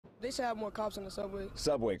They should have more cops on the subway.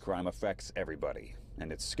 Subway crime affects everybody,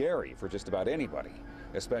 and it's scary for just about anybody,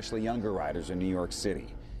 especially younger riders in New York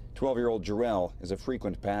City. 12-year-old Jarrell is a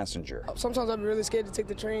frequent passenger. Sometimes I'm really scared to take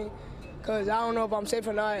the train because I don't know if I'm safe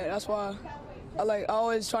or not. That's why I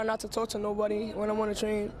always try not to talk to nobody when I'm on the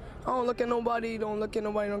train. I don't look at nobody, don't give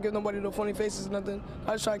nobody the funny faces, nothing.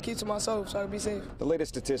 I just try to keep to myself so I can be safe. The latest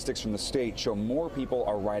statistics from the state show more people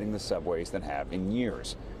are riding the subways than have in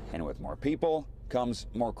years. And with more people comes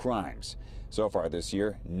more crimes. So far this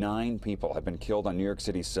year, 9 people have been killed on New York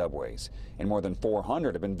City subways, and more than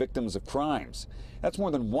 400 have been victims of crimes. That's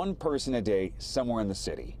more than 1 person a day somewhere in the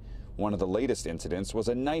city. One of the latest incidents was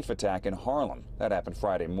a knife attack in Harlem. That happened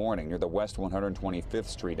Friday morning near the West 125th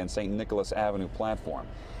Street and St. Nicholas Avenue platform.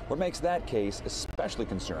 What makes that case especially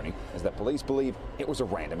concerning is that police believe it was a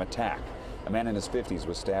random attack. A man in his 50s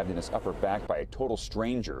was stabbed in his upper back by a total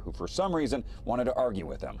stranger who for some reason wanted to argue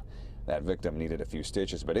with him. That victim needed a few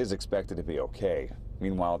stitches but is expected to be okay.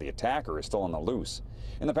 Meanwhile, the attacker is still on the loose.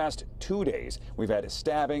 In the past 2 days, we've had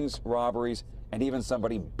stabbings, robberies, and even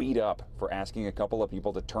somebody beat up for asking a couple of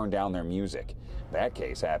people to turn down their music. That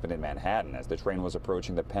case happened in Manhattan as the train was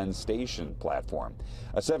approaching the Penn Station platform.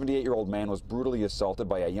 A 78-year-old man was brutally assaulted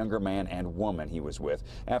by a younger man and woman he was with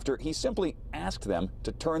after he simply asked them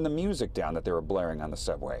to turn the music down that they were blaring on the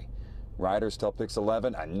subway. Riders tell Pix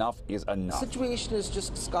 11 enough is enough. The situation is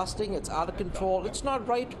just disgusting. It's out of control. It's not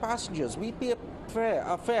right to passengers. We pay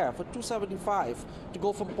a fare for $2.75 to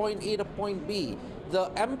go from point A to point B.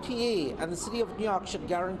 The MTA and the City of New York should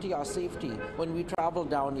guarantee our safety when we travel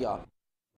down here.